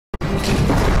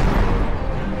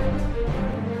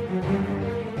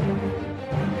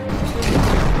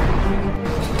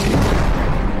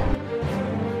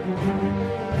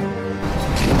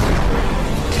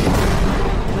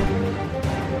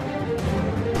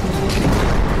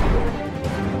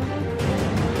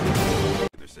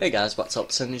Hey guys, what's up?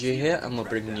 Synergy here, and we're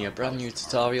bringing you a brand new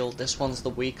tutorial. This one's the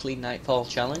Weekly Nightfall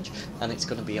Challenge, and it's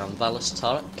going to be on Valor's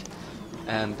Torque.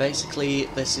 Basically,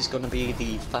 this is going to be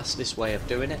the fastest way of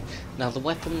doing it. Now, the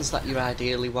weapons that you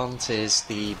ideally want is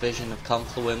the Vision of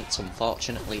Confluence.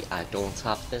 Unfortunately, I don't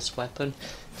have this weapon,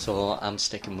 so I'm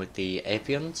sticking with the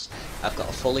Avians. I've got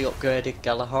a fully upgraded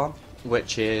Galahorn,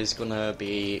 which is going to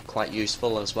be quite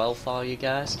useful as well for you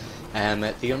guys.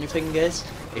 The only thing is,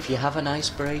 if you have an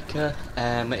Icebreaker,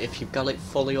 if you've got it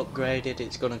fully upgraded,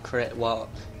 it's going to create, what,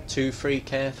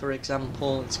 2-3k for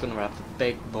example. It's going to have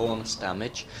big bonus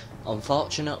damage.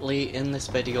 Unfortunately, in this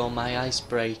video, my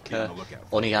Icebreaker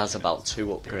only has about 2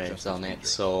 upgrades on it,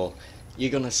 so you're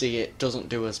going to see it doesn't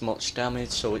do as much damage,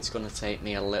 so it's going to take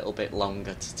me a little bit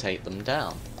longer to take them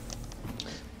down.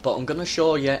 But I'm going to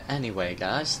show you anyway,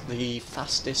 guys, the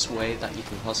fastest way that you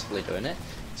can possibly do it.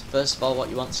 So first of all, what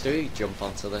you want to do, you jump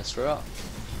onto this rock.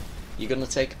 You're going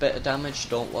to take a bit of damage,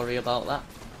 don't worry about that.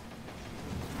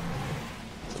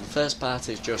 So the first part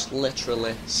is just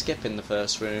literally skipping the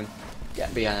first room,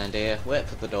 get behind here, wait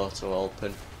for the door to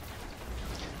open.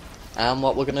 And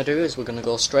what we're going to do is we're going to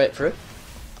go straight through.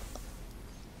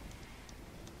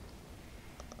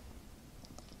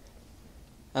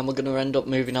 And we're going to end up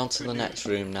moving on to the next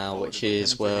room now, which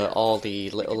is where all the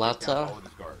little lads are.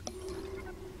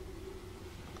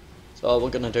 So all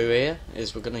we're going to do here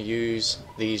is we're going to use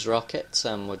these rockets,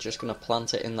 and we're just going to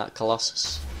plant it in that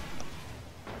Colossus.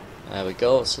 There we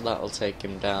go, so that'll take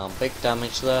him down. Big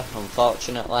damage there,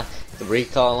 unfortunately. The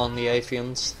recoil on the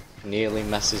Avians nearly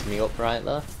messes me up right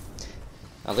there.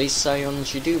 Now these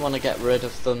Scions, you do want to get rid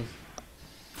of them.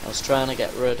 I was trying to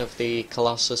get rid of the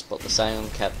Colossus, but the Scion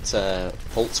kept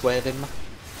pulse waving me.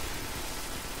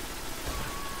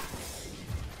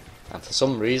 And for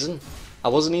some reason, I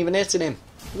wasn't even hitting him.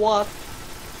 What?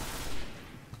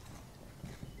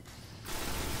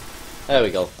 There we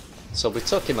go. So we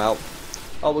took him out.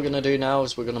 All we're going to do now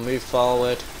is we're going to move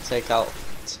forward, take out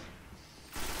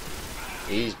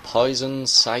these poisons,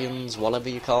 Scions, whatever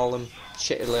you call them.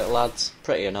 Shitty little lads,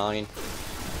 pretty annoying.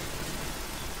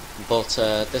 But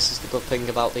this is the good thing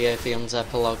about the Avian's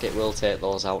Epilogue, it will take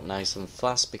those out nice and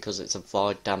fast because it's a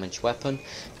void damage weapon.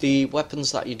 The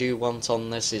weapons that you do want on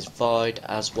this is void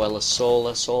as well as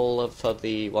solar. Solar for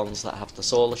the ones that have the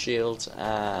solar shields,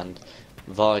 and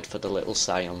void for the little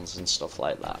Scions and stuff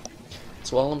like that.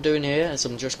 So all I'm doing here is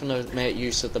I'm just going to make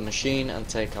use of the machine and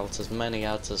take out as many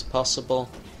ads as possible.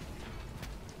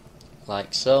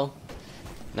 Like so.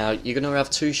 Now you're going to have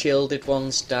 2 shielded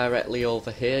ones directly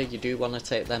over here. You do want to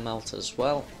take them out as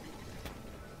well.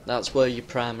 That's where your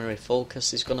primary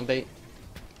focus is going to be.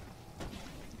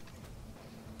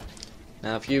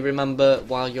 Now if you remember,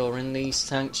 while you're in these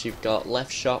tanks, you've got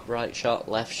left shot, right shot,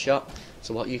 left shot.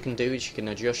 So what you can do is you can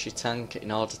adjust your tank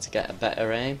in order to get a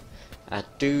better aim. I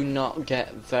do not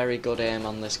get very good aim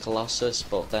on this Colossus,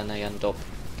 but then I end up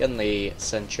getting the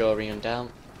Centurion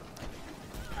down.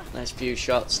 Nice few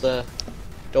shots there.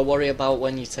 Don't worry about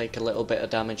when you take a little bit of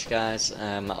damage, guys.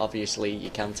 Obviously you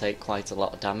can take quite a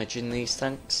lot of damage in these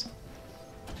tanks.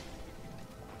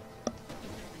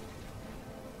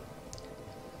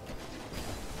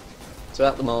 So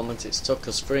at the moment it's took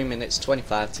us 3 minutes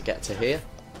 25 to get to here.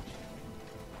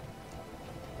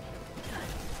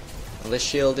 And this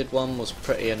shielded one was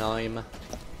pretty annoying me.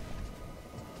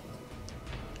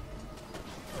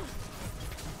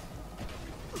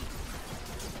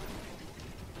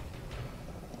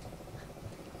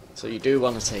 So you do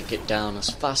want to take it down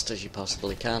as fast as you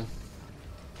possibly can.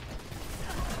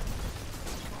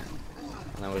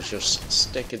 And I was just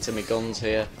sticking to my guns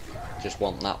here, just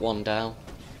want that one down.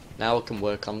 Now I can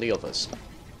work on the others.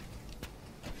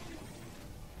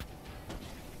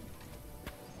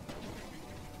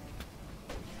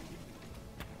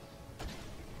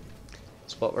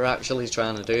 So what we're actually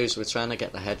trying to do is we're trying to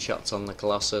get the headshots on the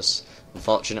Colossus.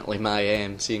 Unfortunately my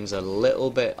aim seems a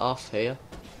little bit off here.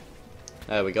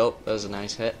 There we go, there's a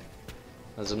nice hit.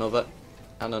 There's another,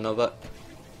 and another,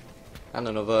 and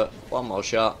another. One more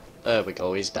shot. There we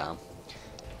go, he's down.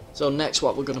 So next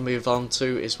what we're going to move on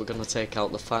to is we're going to take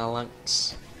out the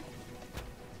phalanx.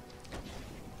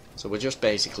 So we're just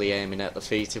basically aiming at the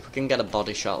feet. If we can get a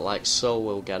body shot like so,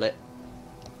 we'll get it.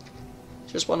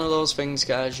 Just one of those things,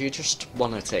 guys, you just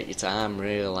want to take your time,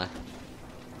 really.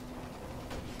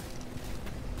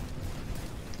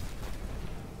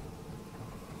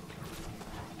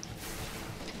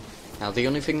 Now the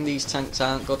only thing these tanks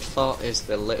aren't good for is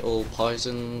the little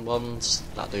poison ones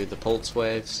that do the pulse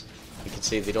waves. You can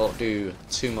see they don't do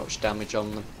too much damage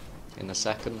on them in a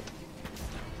second.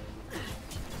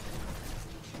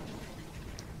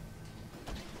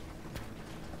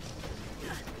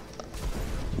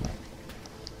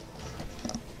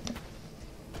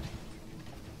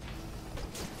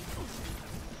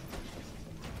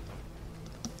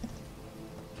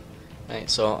 Right,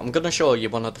 so I'm going to show you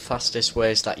one of the fastest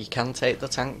ways that you can take the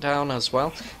tank down as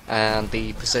well, and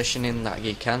the positioning that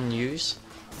you can use.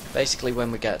 Basically when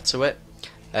we get to it,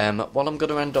 what I'm going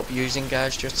to end up using,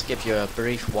 guys, just to give you a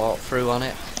brief walkthrough on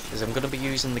it, is I'm going to be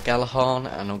using the Galahorn,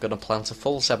 and I'm going to plant a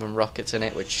full 7 rockets in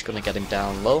it, which is going to get him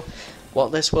down low.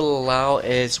 What this will allow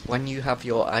is when you have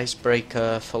your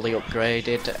Icebreaker fully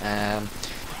upgraded,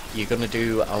 you're going to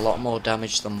do a lot more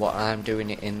damage than what I'm doing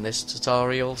in this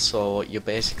tutorial, so you'll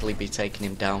basically be taking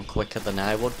him down quicker than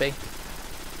I would be.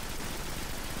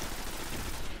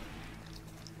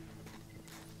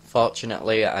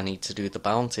 Fortunately, I need to do the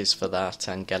bounties for that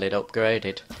and get it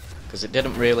upgraded, because it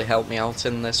didn't really help me out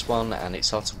in this one and it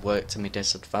sort of worked to my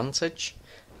disadvantage.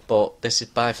 But this is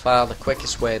by far the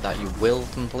quickest way that you will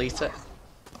complete it.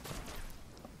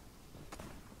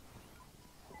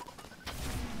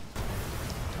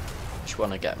 Just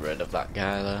want to get rid of that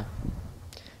guy there.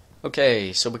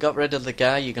 Okay, so we got rid of the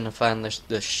guy. You're going to find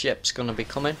the ship's going to be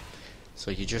coming.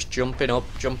 So you're just jumping up,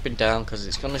 jumping down, because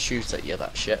it's going to shoot at you,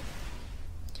 that ship.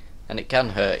 And it can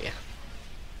hurt you.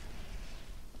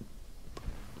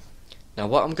 Now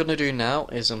what I'm going to do now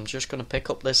is I'm just going to pick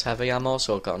up this heavy ammo,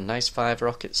 so I've got a nice 5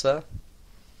 rockets there.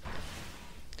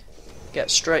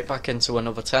 Get straight back into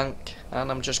another tank,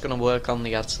 and I'm just going to work on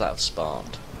the ads that have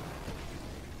spawned.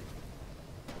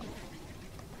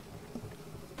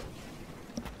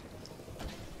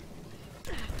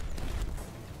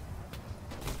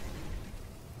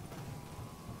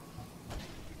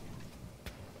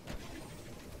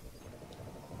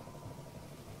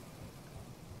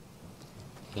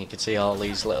 You can see all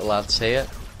these little lads here.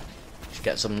 Just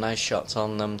get some nice shots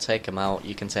on them, take them out.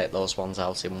 You can take those ones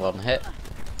out in one hit.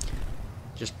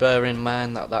 Just bear in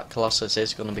mind that that Colossus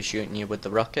is going to be shooting you with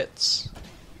the rockets.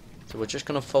 So we're just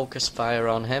going to focus fire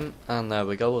on him, and there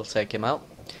we go, we'll take him out.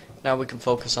 Now we can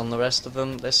focus on the rest of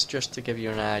them. This just to give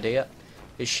you an idea.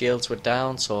 His shields were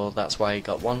down, so that's why he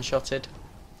got one-shotted.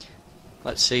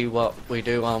 Let's see what we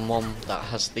do on one that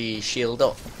has the shield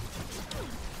up.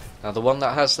 Now the one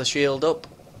that has the shield up,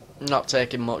 not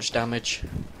taking much damage,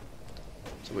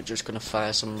 so we're just going to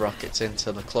fire some rockets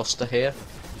into the cluster here,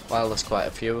 while there's quite a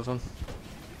few of them.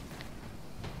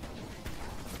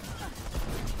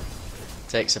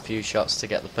 Takes a few shots to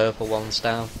get the purple ones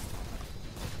down.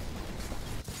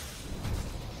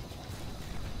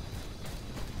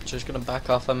 Just going to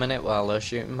back off a minute while they're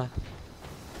shooting me.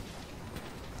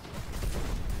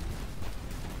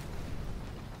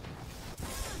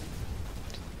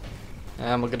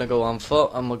 And we're going to go on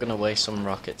foot, and we're going to waste some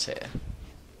rockets here.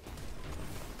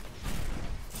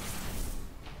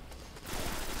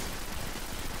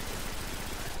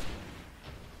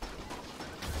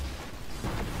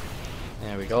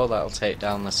 There we go, that'll take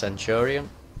down the Centurion.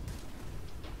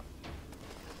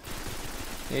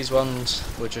 These ones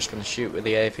we're just going to shoot with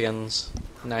the Avians.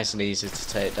 Nice and easy to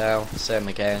take down, same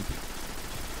again.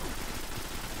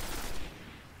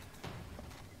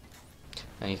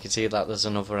 And you can see that there's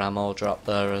another ammo drop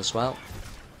there as well.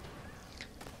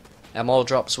 Ammo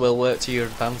drops will work to your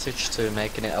advantage to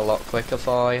making it a lot quicker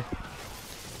for you.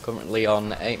 Currently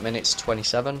on 8 minutes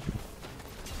 27.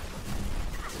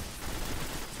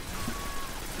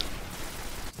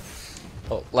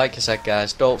 But like I said,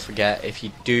 guys, don't forget, if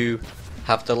you do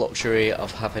have the luxury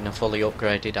of having a fully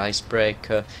upgraded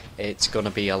Icebreaker, it's going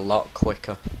to be a lot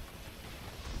quicker.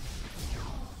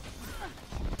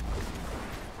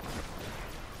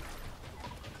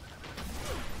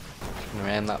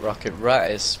 Aim that rocket right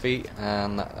at his feet,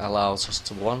 and that allows us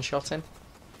to one-shot him.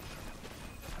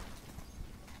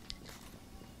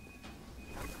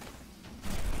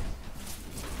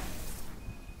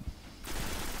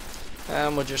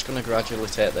 And we're just going to gradually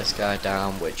take this guy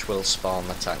down, which will spawn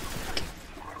the tank.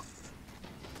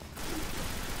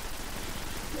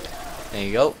 There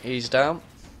you go, he's down.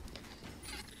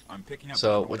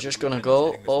 So we're just going to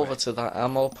go over to that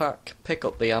ammo pack, pick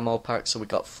up the ammo pack, so we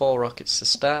got 4 rockets to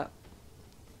start.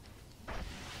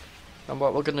 And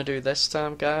what we're going to do this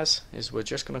time, guys, is we're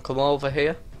just going to come over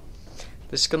here.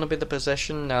 This is going to be the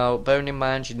position. Now, bearing in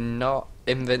mind you're not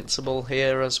invincible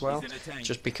here as well.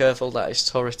 Just be careful that his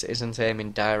turret isn't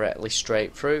aiming directly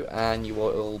straight through, and you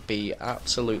will be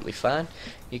absolutely fine.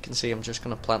 You can see I'm just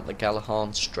going to plant the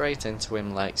Galahorn straight into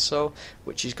him like so,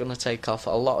 which is going to take off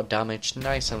a lot of damage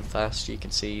nice and fast. You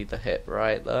can see the hit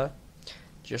right there.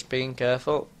 Just being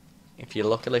careful. If you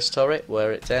look at this turret,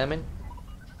 where it's aiming.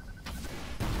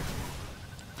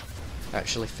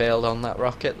 Actually failed on that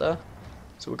rocket there.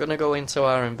 So we're going to go into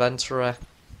our inventory,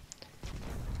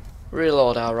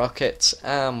 reload our rockets,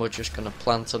 and we're just going to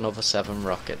plant another 7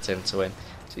 rockets into him.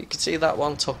 So you can see that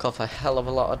one took off a hell of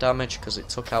a lot of damage because it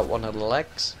took out one of the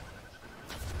legs.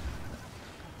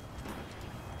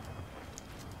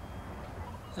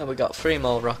 And we got 3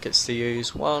 more rockets to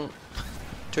use. 1,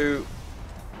 2,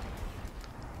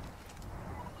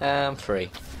 and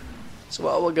 3. So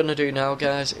what we're going to do now,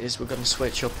 guys, is we're going to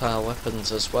switch up our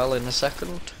weapons as well in a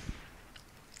second.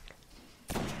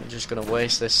 We're just going to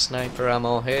waste this sniper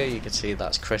ammo here. You can see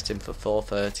that's critting for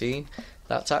 413.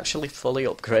 That's actually fully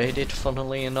upgraded,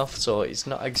 funnily enough, so it's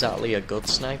not exactly a good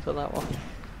sniper, that one.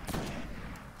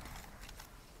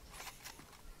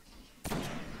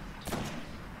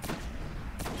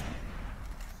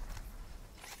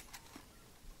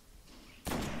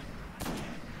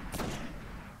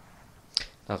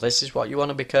 Now this is what you want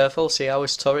to be careful. See how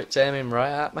his turret's aiming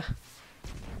right at me?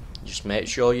 Just make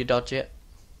sure you dodge it.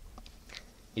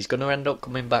 He's going to end up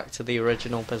coming back to the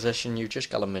original position. You've just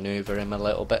got to manoeuvre him a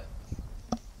little bit.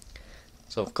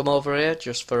 So I've come over here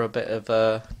just for a bit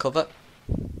of cover.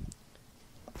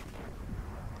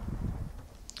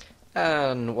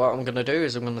 And what I'm going to do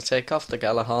is I'm going to take off the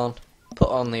Galahorn, put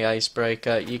on the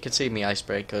Icebreaker. You can see my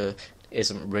Icebreaker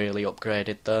isn't really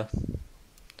upgraded there.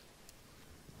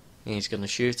 He's going to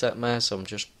shoot at me, so I'm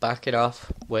just backing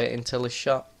off, waiting till he's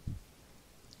shot.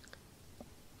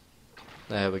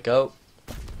 There we go.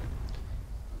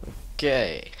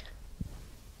 Okay.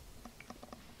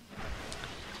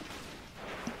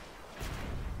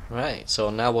 Right,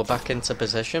 so now we're back into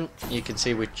position. You can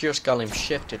see we've just got him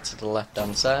shifted to the left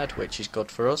hand side, which is good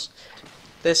for us.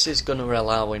 This is going to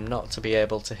allow him not to be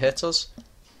able to hit us.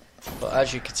 But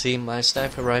as you can see, my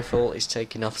sniper rifle is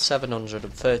taking off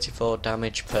 734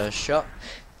 damage per shot.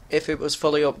 If it was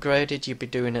fully upgraded, you'd be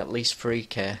doing at least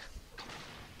 3k.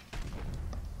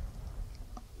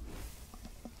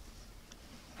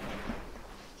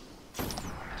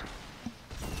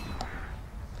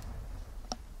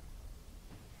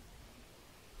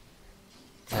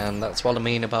 And that's what I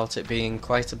mean about it being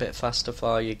quite a bit faster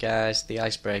for you guys. The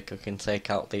Icebreaker can take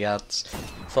out the ads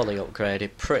fully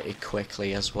upgraded pretty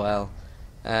quickly as well.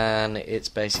 And it's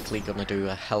basically going to do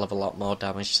a hell of a lot more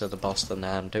damage to the boss than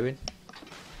I'm doing.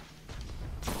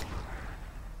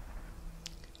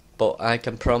 But I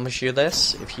can promise you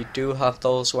this, if you do have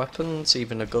those weapons,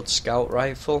 even a good scout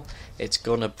rifle, it's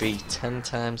going to be 10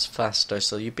 times faster.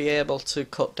 So you'll be able to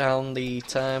cut down the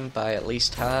time by at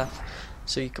least half.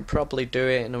 So you could probably do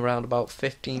it in around about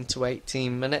 15 to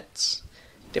 18 minutes,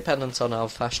 dependent on how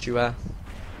fast you are.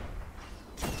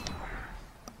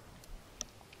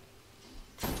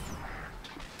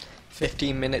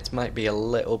 "15 minutes might be a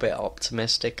little bit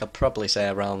optimistic. I'd probably say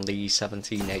around the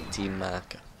 17-18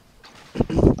 marker.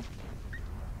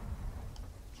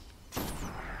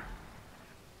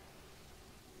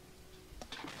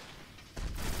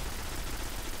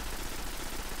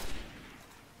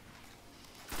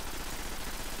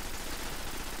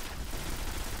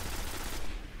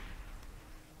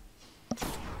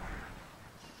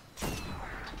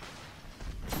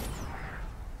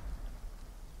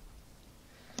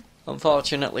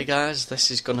 Unfortunately, guys, this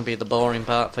is going to be the boring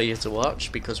part for you to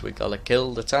watch because we've got to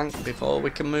kill the tank before we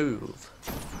can move.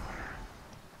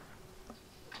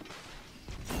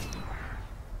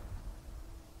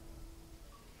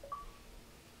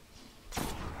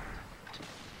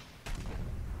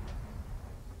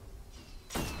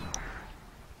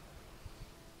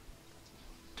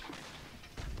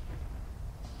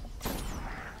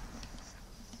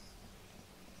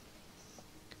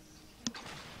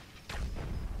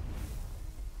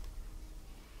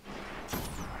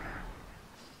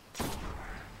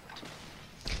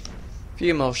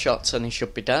 Few more shots and he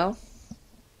should be down.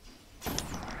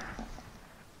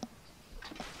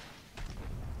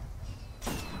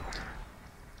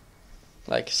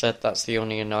 Like I said, that's the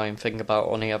only annoying thing about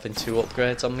only having 2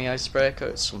 upgrades on my Icebreaker.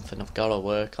 It's something I've got to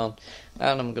work on,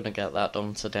 and I'm going to get that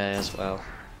done today as well.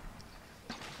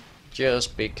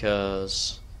 Just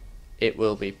because it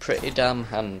will be pretty damn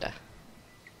handy.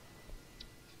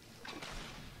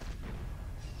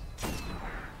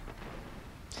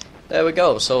 There we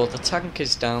go, so the tank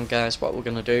is down, guys. What we're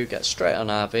going to do, get straight on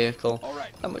our vehicle,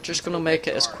 and we're just going to make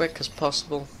it as quick as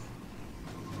possible.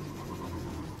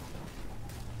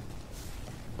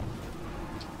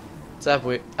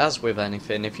 As with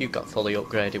anything, if you've got fully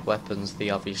upgraded weapons, they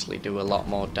obviously do a lot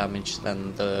more damage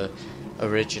than the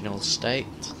original state.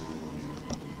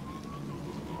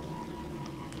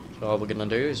 So all we're going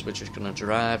to do is we're just going to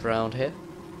drive around here.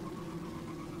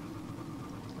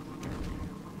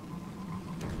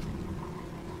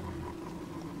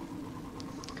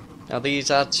 Now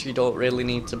these ads, you don't really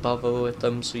need to bother with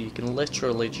them, so you can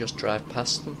literally just drive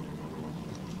past them.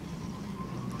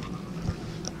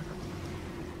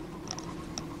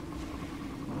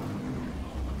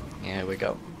 Here we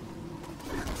go.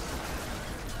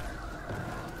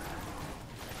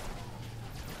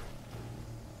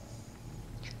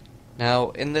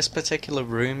 Now, in this particular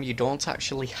room, you don't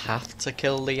actually have to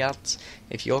kill the ads.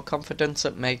 If you're confident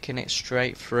at making it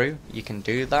straight through, you can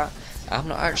do that. I'm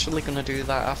not actually going to do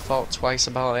that. I thought twice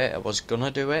about it. I was going to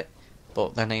do it,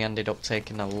 but then I ended up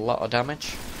taking a lot of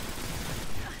damage.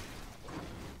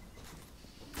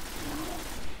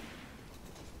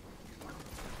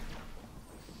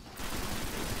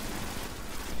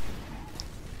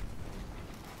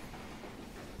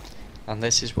 And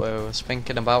this is where I was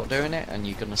thinking about doing it, and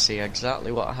you're going to see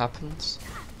exactly what happens.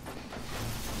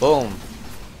 Boom!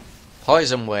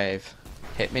 Poison wave.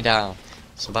 Hit me down.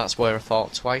 So that's where I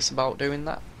thought twice about doing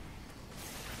that.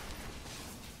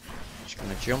 Just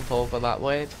going to jump over that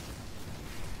wave.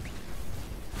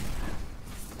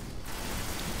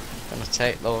 Going to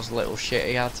take those little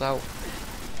shitty ads out.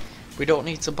 We don't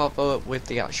need to bother with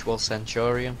the actual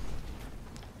Centurion.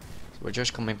 So we're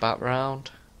just coming back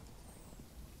round.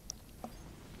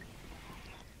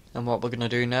 And what we're going to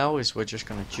do now is we're just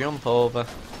going to jump over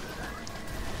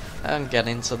and get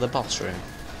into the boss room.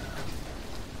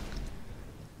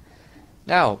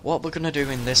 Now, what we're going to do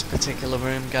in this particular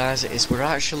room, guys, is we're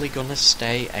actually going to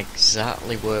stay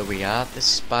exactly where we are.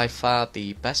 This is by far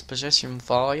the best position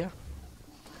for you.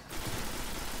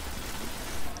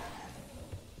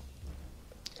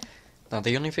 Now,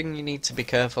 the only thing you need to be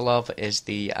careful of is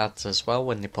the ads as well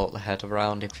when they put the head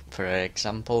around. If, for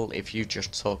example, if you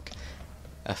just took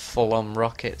a full-on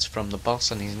rocket from the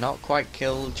boss and he's not quite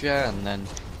killed you, and then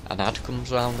an ad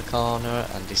comes around the corner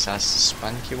and decides to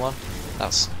spank you one,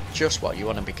 that's just what you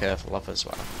want to be careful of as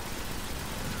well.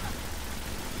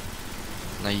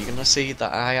 Now you're going to see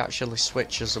that I actually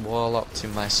switch as a warlock to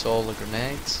my solar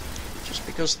grenades, just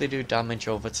because they do damage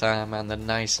over time and they're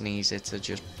nice and easy to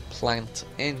just plant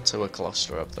into a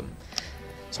cluster of them.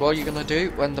 So all you're going to do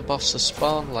when the bosses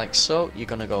spawn, like so, you're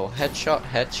going to go headshot,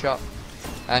 headshot,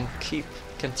 and keep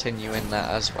continuing that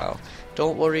as well.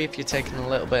 Don't worry if you're taking a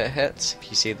little bit of hits.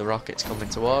 If you see the rockets coming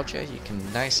towards you, you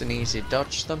can nice and easy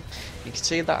dodge them. You can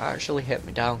see that actually hit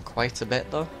me down quite a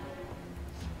bit though.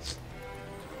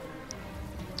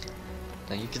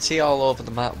 Now you can see all over the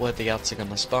map where the ads are going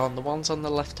to spawn. The ones on the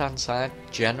left hand side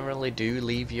generally do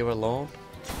leave you alone.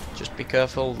 Just be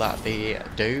careful that they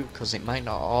do, because it might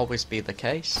not always be the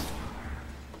case.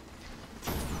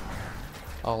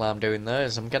 All I'm doing there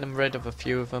is I'm getting rid of a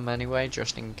few of them anyway,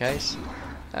 just in case.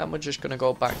 And we're just going to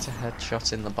go back to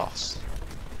headshotting the boss.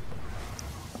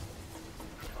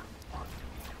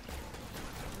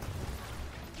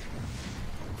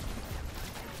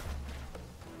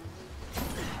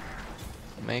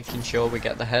 Making sure we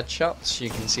get the headshots. You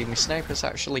can see my sniper's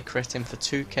actually critting for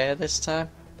 2k this time.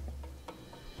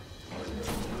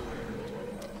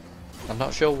 I'm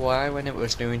not sure why when it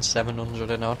was doing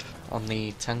 700 and odd on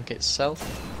the tank itself.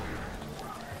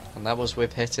 And that was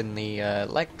with hitting the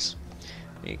legs.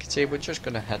 You can see we're just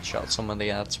going to headshot some of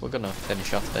the ads. We're going to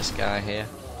finish off this guy here.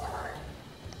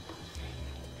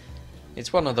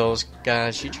 It's one of those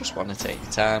guys, you just want to take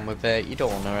your time with it. You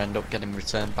don't want to end up getting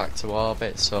returned back to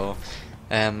orbit. So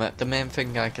the main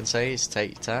thing I can say is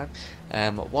take your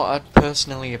time. What I'd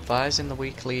personally advise in the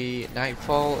weekly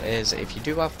Nightfall is if you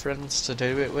do have friends to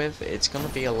do it with, it's going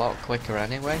to be a lot quicker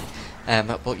anyway.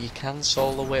 But you can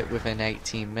solo it within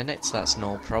 18 minutes, that's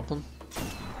no problem.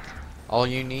 All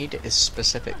you need is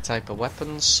specific type of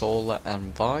weapons, solar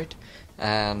and void,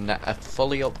 and a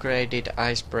fully upgraded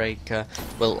icebreaker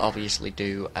will obviously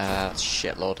do a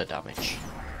shitload of damage.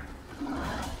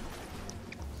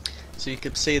 So you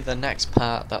can see the next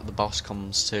part that the boss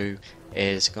comes to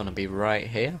is going to be right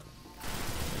here.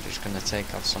 We're just going to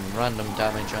take off some random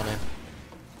damage on him.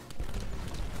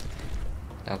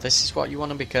 Now this is what you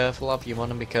want to be careful of. You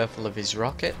want to be careful of his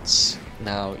rockets.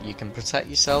 Now you can protect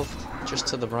yourself just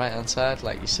to the right hand side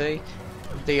like you see.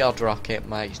 The odd rocket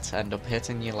might end up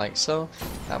hitting you like so,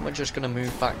 and we're just going to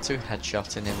move back to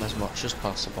headshotting him as much as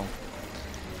possible.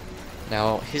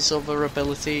 Now his other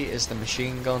ability is the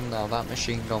machine gun. Now that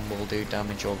machine gun will do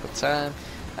damage over time,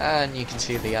 and you can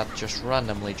see the ad just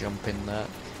randomly jump in there.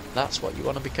 That's what you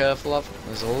want to be careful of.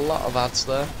 There's a lot of ads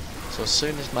there, so as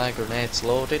soon as my grenade's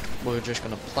loaded, we're just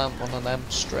going to plant one of them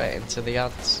straight into the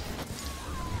ads.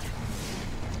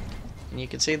 And you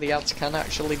can see the ads can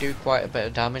actually do quite a bit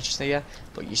of damage to you,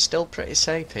 but you're still pretty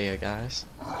safe here, guys.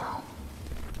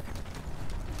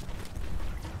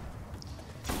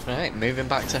 Right, moving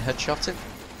back to headshotting.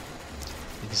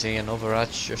 You can see another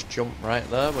ad just jump right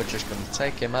there. We're just going to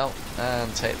take him out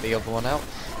and take the other one out.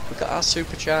 We've got our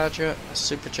supercharger. A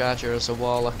supercharger as a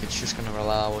warlock, it's just going to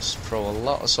allow us to throw a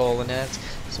lot of solar nades.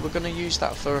 So we're going to use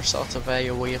that for a sort of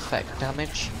AoE effect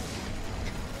damage.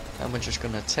 And we're just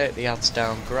going to take the ads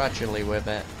down gradually with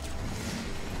it.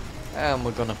 And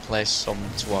we're going to place some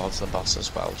towards the boss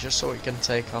as well, just so it can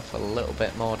take off a little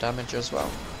bit more damage as well.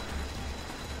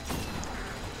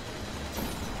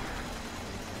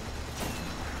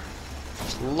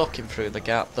 Just looking through the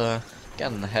gap there,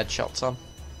 getting the headshots on.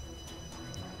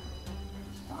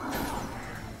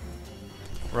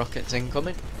 Rockets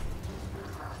incoming.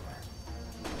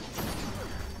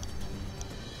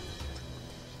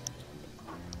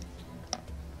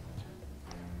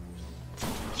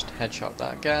 Headshot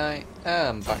that guy,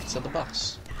 and back to the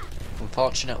boss.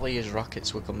 Unfortunately, his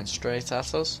rockets were coming straight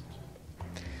at us.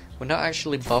 We're not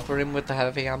actually bothering with the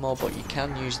heavy ammo, but you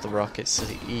can use the rockets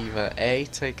to either A,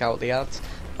 take out the ads,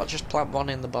 or just plant one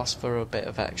in the boss for a bit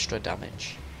of extra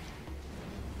damage.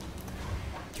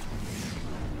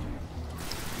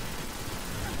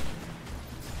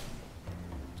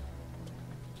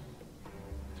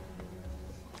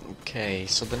 Okay,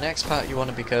 so the next part you want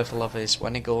to be careful of is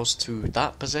when it goes to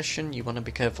that position, you want to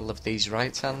be careful of these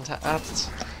right hand ads.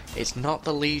 It's not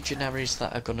the legionaries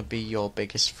that are going to be your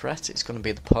biggest threat, it's going to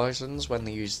be the poisons when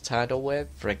they use the tidal wave.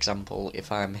 For example,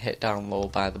 if I'm hit down low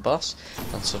by the boss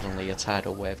and suddenly a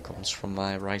tidal wave comes from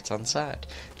my right hand side.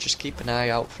 Just keep an eye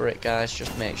out for it, guys,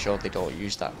 just make sure they don't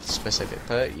use that specific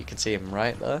perk. You can see him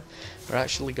right there. We're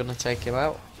actually going to take him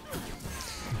out.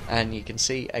 And you can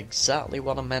see exactly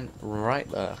what I meant right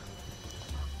there.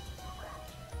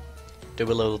 Do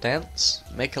a little dance,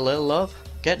 make a little love,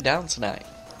 get down tonight.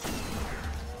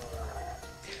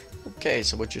 Okay,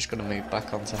 so we're just going to move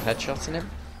back onto headshotting him.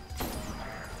 You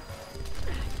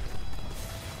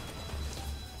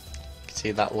can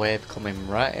see that wave coming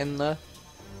right in there.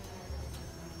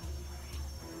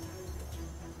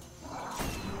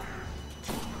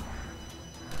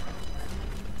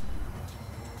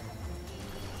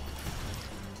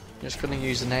 Just going to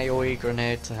use an AoE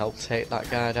grenade to help take that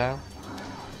guy down.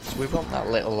 So we want that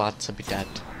little lad to be dead.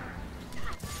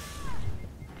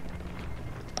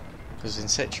 Because in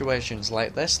situations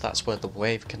like this, that's where the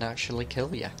wave can actually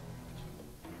kill you.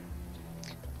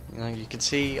 You can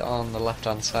see on the left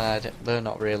hand side, they're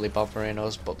not really bothering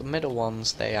us, but the middle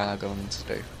ones, they are going to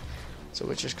do. So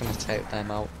we're just going to take them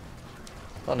out.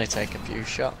 Only take a few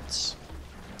shots.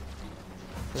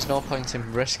 There's no point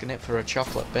in risking it for a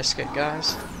chocolate biscuit,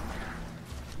 guys.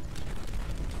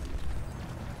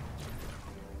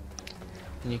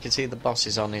 And you can see the boss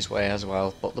is on his way as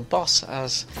well, but the boss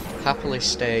has happily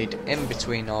stayed in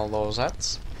between all those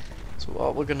ads. So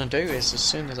what we're going to do is, as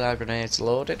soon as our grenade's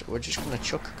loaded, we're just going to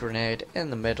chuck a grenade in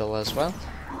the middle as well.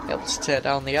 Helps to take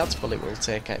down the ads, but it will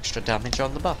take extra damage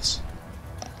on the boss.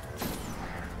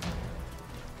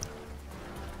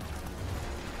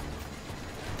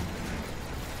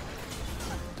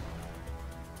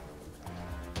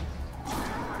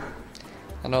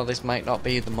 I know this might not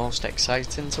be the most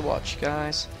exciting to watch,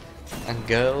 guys and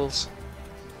girls,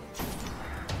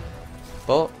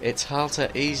 but it's hard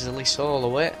to easily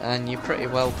solo it and you're pretty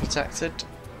well protected.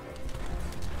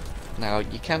 Now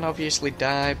you can obviously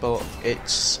die, but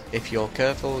it's, if you're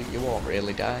careful, you won't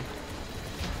really die.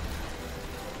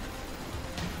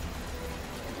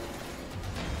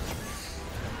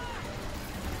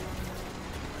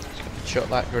 Chuck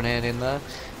that grenade in there.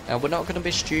 Now we're not going to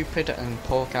be stupid and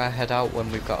poke our head out when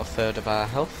we've got a third of our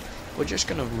health. We're just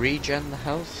going to regen the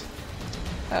health,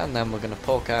 and then we're going to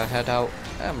poke our head out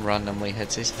and randomly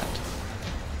hit his head.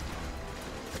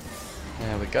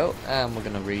 There we go, and we're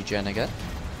going to regen again.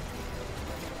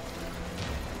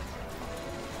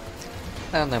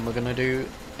 And then we're going to do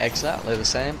exactly the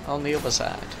same on the other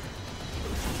side.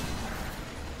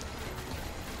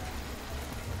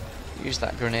 Use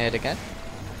that grenade again.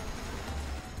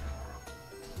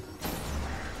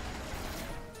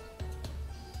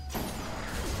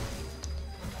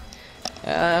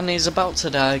 And he's about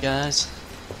to die, guys.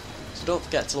 So don't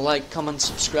forget to like, comment,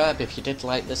 subscribe if you did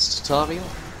like this tutorial.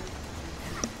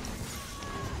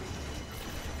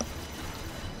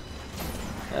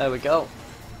 There we go.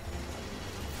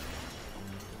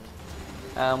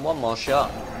 And one more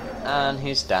shot, and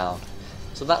he's down.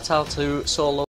 So that's how to solo